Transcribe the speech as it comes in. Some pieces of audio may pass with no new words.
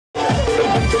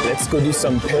Let's go do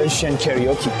some Persian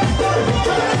karaoke.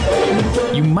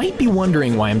 You might be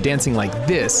wondering why I'm dancing like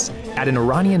this at an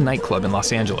Iranian nightclub in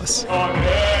Los Angeles.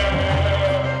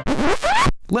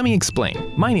 Let me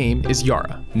explain. My name is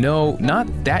Yara. No, not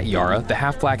that Yara, the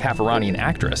half-black, half-Iranian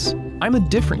actress. I'm a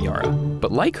different Yara,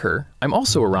 but like her, I'm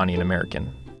also Iranian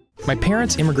American. My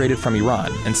parents immigrated from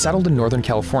Iran and settled in Northern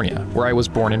California, where I was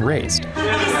born and raised.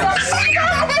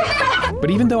 But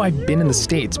even though I've been in the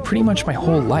States pretty much my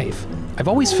whole life, I've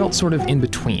always felt sort of in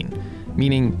between,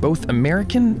 meaning both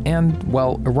American and,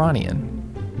 well,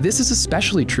 Iranian. This is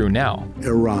especially true now.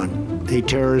 Iran, a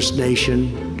terrorist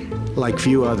nation like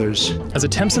few others. As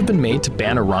attempts have been made to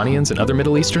ban Iranians and other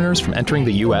Middle Easterners from entering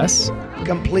the US.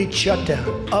 Complete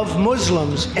shutdown of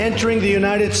Muslims entering the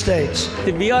United States.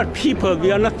 We are people,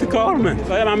 we are not the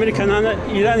government. I am American and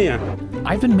Iranian.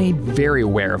 I've been made very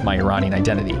aware of my Iranian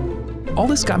identity. All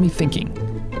this got me thinking,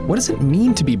 what does it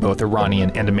mean to be both Iranian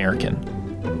and American?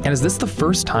 And is this the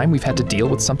first time we've had to deal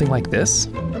with something like this?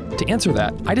 To answer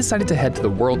that, I decided to head to the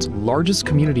world's largest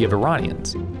community of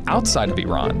Iranians, outside of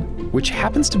Iran, which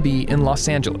happens to be in Los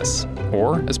Angeles,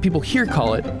 or as people here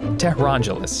call it,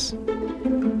 Tehrangeles.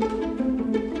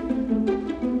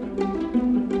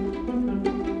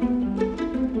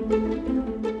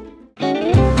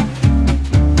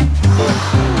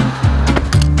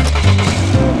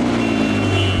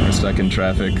 We're stuck in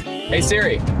traffic. Hey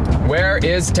Siri, where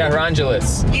is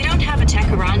Tehrangeles? You don't have a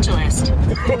Tehrangeles.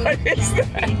 What is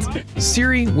that?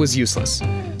 Siri was useless,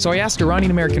 so I asked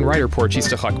Iranian-American writer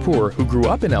Porchista Khakpour, who grew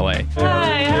up in LA,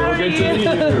 Hi, how are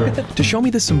you? to show me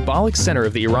the symbolic center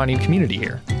of the Iranian community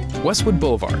here, Westwood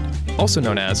Boulevard, also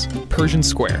known as Persian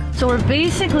Square. So we're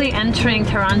basically entering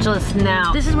Tehrangeles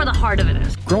now. This is where the heart of it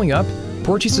is. Growing up,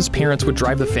 Porchista's parents would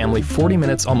drive the family 40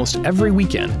 minutes almost every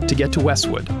weekend to get to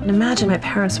Westwood. And imagine my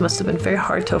parents must have been very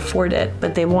hard to afford it,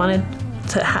 but they wanted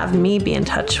to have me be in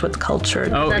touch with culture.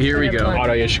 Oh, here we go.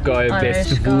 Arayeshgah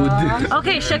best food.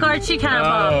 Okay, Shekarchi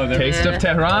Kanaba. Taste of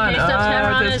Tehran. Taste of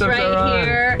Tehran Taste is of right Tehran.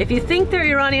 here. If you think they're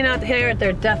Iranian out here,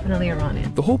 they're definitely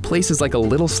Iranian. The whole place is like a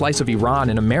little slice of Iran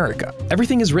in America.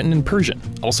 Everything is written in Persian,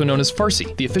 also known as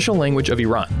Farsi, the official language of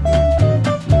Iran.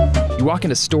 You walk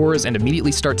into stores and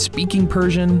immediately start speaking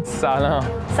Persian. Salam.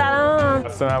 Salam.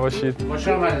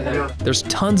 There's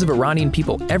tons of Iranian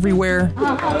people everywhere.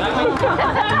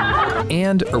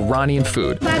 And Iranian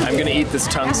food. I'm gonna eat this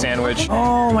tongue sandwich.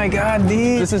 Oh my god,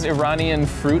 this is Iranian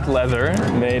fruit leather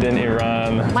made in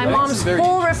Iran. My mom's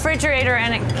full refrigerator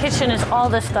and kitchen is all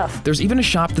this stuff. There's even a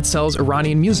shop that sells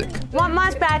Iranian music. من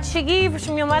از بچگی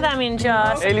میومدم اینجا.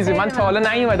 الیزی من تا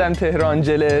حالا نیومدم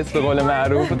تهرانجلس به قول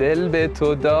معروف دل به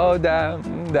تو دادم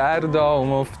در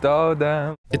دام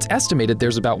افتادم. It's estimated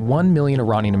there's about 1 million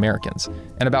Iranian Americans,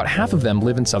 and about half of them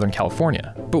live in Southern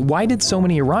California. But why did so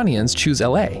many Iranians choose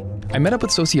LA? I met up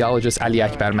with sociologist Ali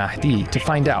Akbar Mahdi to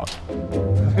find out.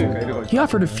 He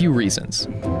offered a few reasons.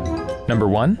 Number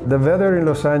one, the weather in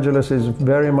Los Angeles is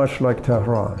very much like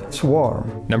Tehran. It's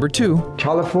warm. Number two,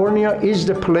 California is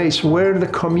the place where the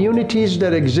communities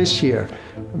that exist here,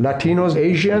 Latinos,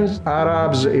 Asians,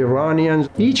 Arabs, Iranians,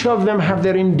 each of them have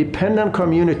their independent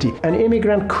community. An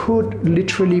immigrant could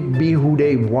literally be who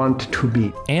they want to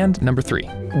be. And number three,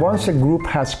 once a group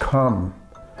has come,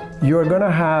 you're going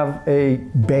to have a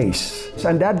base,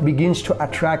 and that begins to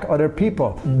attract other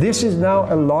people. This is now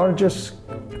a largest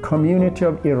community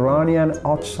of Iranian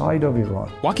outside of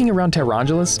Iran. Walking around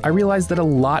Tehrangeles, I realized that a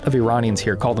lot of Iranians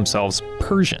here call themselves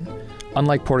Persian,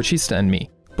 unlike Porchista and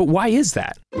me. But why is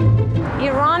that?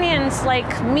 Iranians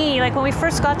like me, like when we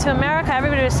first got to America,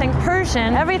 everybody was saying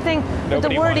Persian. Everything with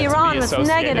the word Iran was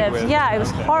negative. Yeah, it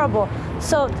was horrible.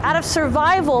 So out of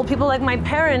survival, people like my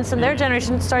parents and their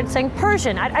generation started saying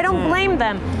Persian. I don't blame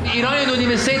them. Iranians don't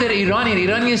even say they're Iranian.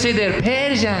 Iranians say they're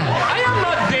Persian. I am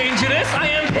not dangerous. I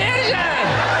am Persian.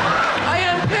 I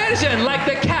am Persian, like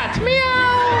the cat. Meow.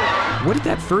 What did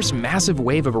that first massive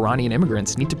wave of Iranian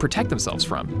immigrants need to protect themselves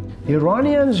from?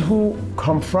 Iranians who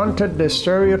confronted the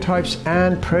stereotypes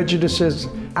and prejudices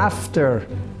after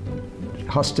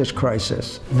hostage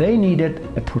crisis, they needed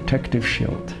a protective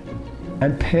shield.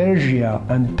 And Persia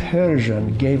and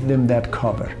Persian gave them that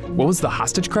cover. What was the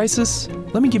hostage crisis?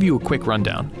 Let me give you a quick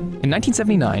rundown. In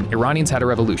 1979, Iranians had a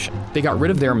revolution. They got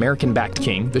rid of their American-backed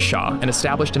king, the Shah, and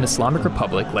established an Islamic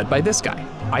republic led by this guy,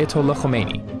 Ayatollah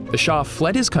Khomeini. The Shah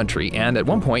fled his country and at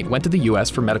one point went to the US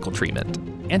for medical treatment.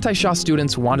 Anti-Shah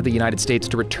students wanted the United States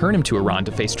to return him to Iran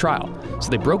to face trial, so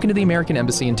they broke into the American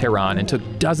embassy in Tehran and took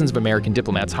dozens of American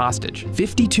diplomats hostage.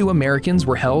 52 Americans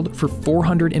were held for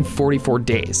 444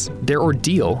 days. Their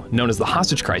ordeal, known as the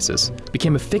hostage crisis,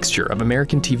 became a fixture of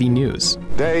American TV news.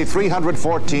 Day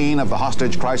 314 of the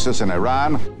hostage crisis in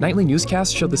Iran. Nightly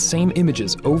newscasts showed the same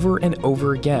images over and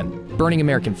over again: burning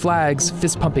American flags,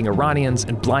 fist-pumping Iranians,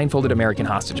 and blindfolded American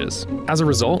hostages. As a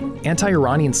result,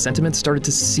 anti-Iranian sentiment started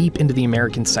to seep into the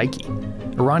American psyche.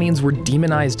 Iranians were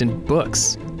demonized in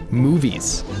books,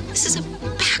 movies. This is a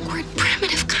backward,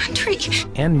 primitive country.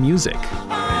 And music.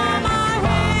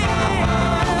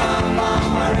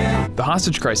 The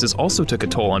hostage crisis also took a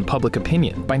toll on public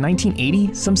opinion. By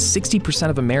 1980, some 60%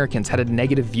 of Americans had a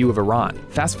negative view of Iran.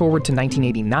 Fast forward to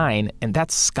 1989, and that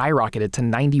skyrocketed to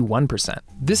 91%.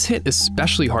 This hit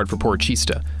especially hard for poor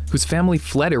Chista, whose family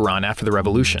fled Iran after the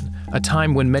revolution, a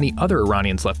time when many other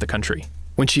Iranians left the country.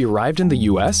 When she arrived in the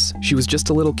US, she was just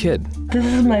a little kid. This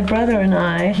is my brother and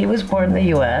I. He was born in the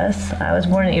US. I was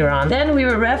born in Iran. Then we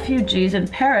were refugees in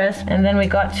Paris, and then we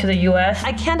got to the US.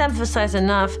 I can't emphasize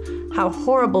enough how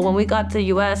horrible when we got to the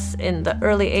US in the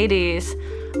early 80s.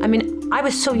 I mean, I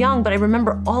was so young, but I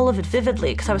remember all of it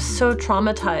vividly because I was so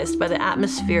traumatized by the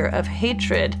atmosphere of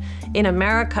hatred in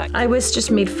America. I was just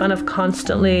made fun of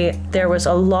constantly. There was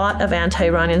a lot of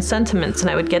anti-Iranian sentiments, and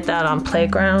I would get that on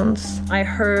playgrounds. I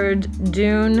heard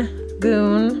Dune,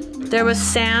 Goon. There was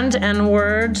sand and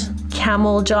word,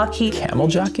 camel jockey. Camel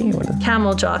jockey? What is that?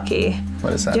 Camel jockey.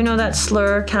 What is that? Do you know that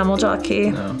slur, camel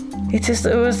jockey? No. It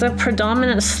was a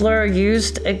predominant slur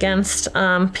used against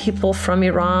people from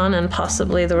Iran and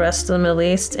possibly the rest of the Middle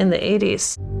East in the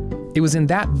 80s. It was in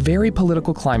that very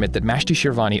political climate that Mashti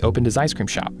Shirvani opened his ice cream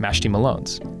shop, Mashti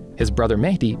Malone's. His brother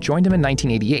Mehdi joined him in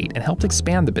 1988 and helped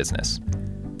expand the business.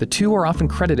 The two are often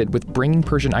credited with bringing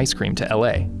Persian ice cream to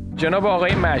LA. جناب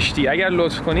آقای مشتی اگر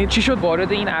لطف کنید چی شد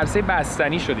وارد این عرصه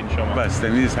بستنی شدین شما؟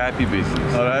 بستنی is happy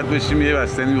business. ناراحت بشیم یه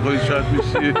بستنی می‌خوری شاد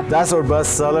میشی. That's our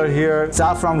best seller here.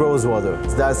 Saffron rose water.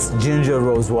 That's ginger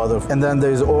rose water. And then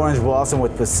there's orange blossom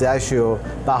with pistachio,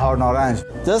 bahar naranj.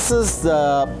 This is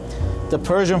the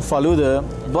Persian faluda,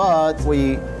 but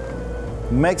we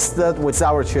mixed it with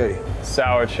sour cherry.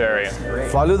 Sour cherry.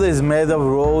 Faluda is made of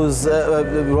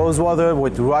rose water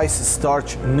with rice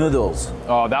starch noodles.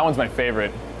 Oh, that one's my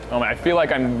favorite. Oh man, I feel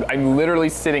like I'm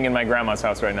literally sitting in my grandma's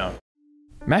house right now.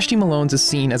 Mashti Malone's is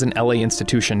seen as an LA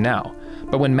institution now,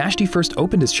 but when Mashti first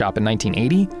opened his shop in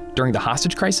 1980, during the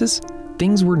hostage crisis,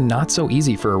 things were not so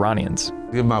easy for Iranians.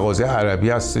 یه مغازه عربی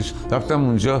هستش. رفتم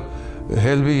اونجا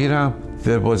هل بگیرم.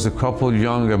 There was a couple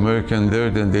young Americans there,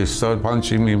 then they started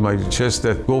punching me in my chest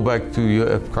that go back to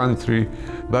your country.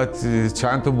 بعد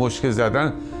چند تا مشکل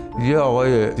زدن. یه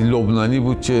آقای لبنانی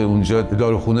بود که اونجا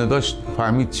داروخونه داشت،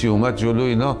 فهمید چی اومد جلو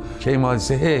اینا. came out and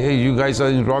said, hey, you guys are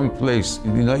in wrong place.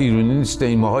 اینا ایرانی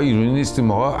نیستیم، ماها ایرانی نیستیم،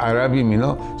 ماها عربیم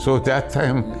اینا. So that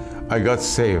time I got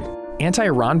saved.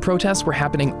 Anti-Iran protests were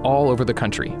happening all over the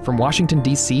country, from Washington,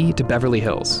 D.C. to Beverly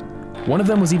Hills. One of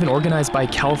them was even organized by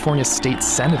a California state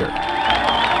senator.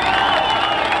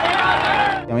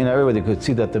 I mean, everybody could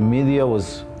see that the media was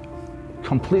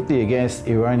completely against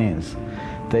Iranians.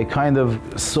 They kind of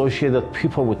associated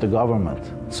people with the government.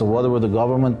 So whatever the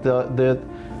government did,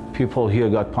 people here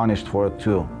got punished for it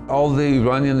too. All the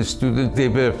Iranian students, they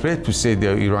were afraid to say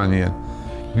they're Iranian.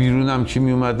 بیرونم که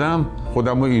می اومدم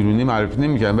خودم رو ایرانی معرفی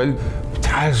نمی‌کردم ولی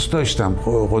ترس داشتم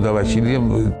خدا وکیلی.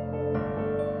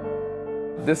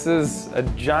 This is a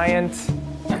giant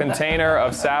container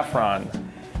of saffron.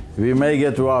 We may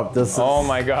get robbed. Oh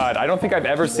my God, I don't think I've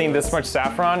ever seen this much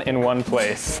saffron in one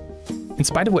place. In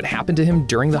spite of what happened to him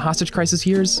during the hostage crisis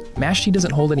years, Mashti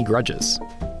doesn't hold any grudges.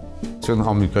 چون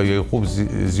آمریکایی خوب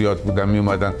زیاد بودن می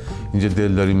اومدن اینجا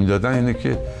دلداری میدادن اینه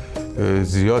که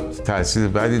زیاد تاثیر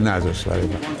بدی نداشت برای من.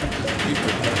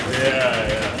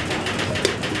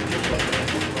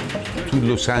 تو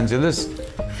لس آنجلس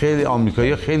خیلی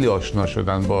آمریکایی خیلی آشنا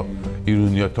شدن با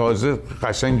ایرانی‌ها تازه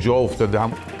قشنگ جا افتاده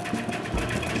هم.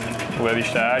 خوبه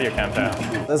بیشتر یا کمتر؟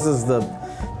 This is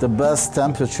the best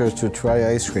temperature to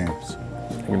try ice creams.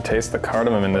 You can taste the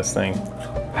cardamom in this thing.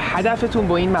 هدفتون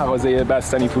با این مغازه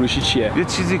بستنی فروشی چیه؟ یه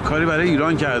چیزی کاری برای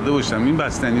ایران کرده باشم. این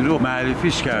بستنی رو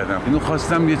معرفیش کردم. اینو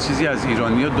خواستم یه چیزی از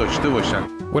ایرانی‌ها داشته باشن.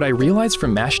 What I realized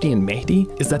from Mashti and Mehdi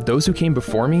is that those who came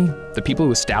before me, the people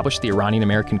who established the Iranian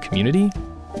American community,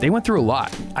 they went through a lot.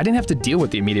 I didn't have to deal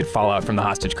with the immediate fallout from the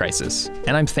hostage crisis,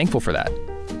 and I'm thankful for that.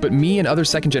 But me and other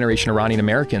second-generation Iranian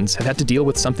Americans have had to deal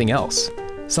with something else,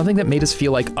 something that made us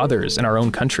feel like others in our own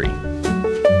country.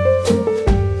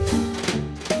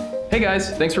 Hey guys,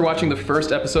 thanks for watching the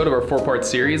first episode of our 4-part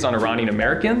series on Iranian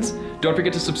Americans. Don't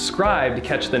forget to subscribe to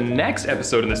catch the next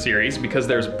episode in the series because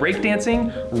there's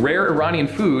breakdancing, rare Iranian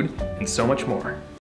food, and so much more.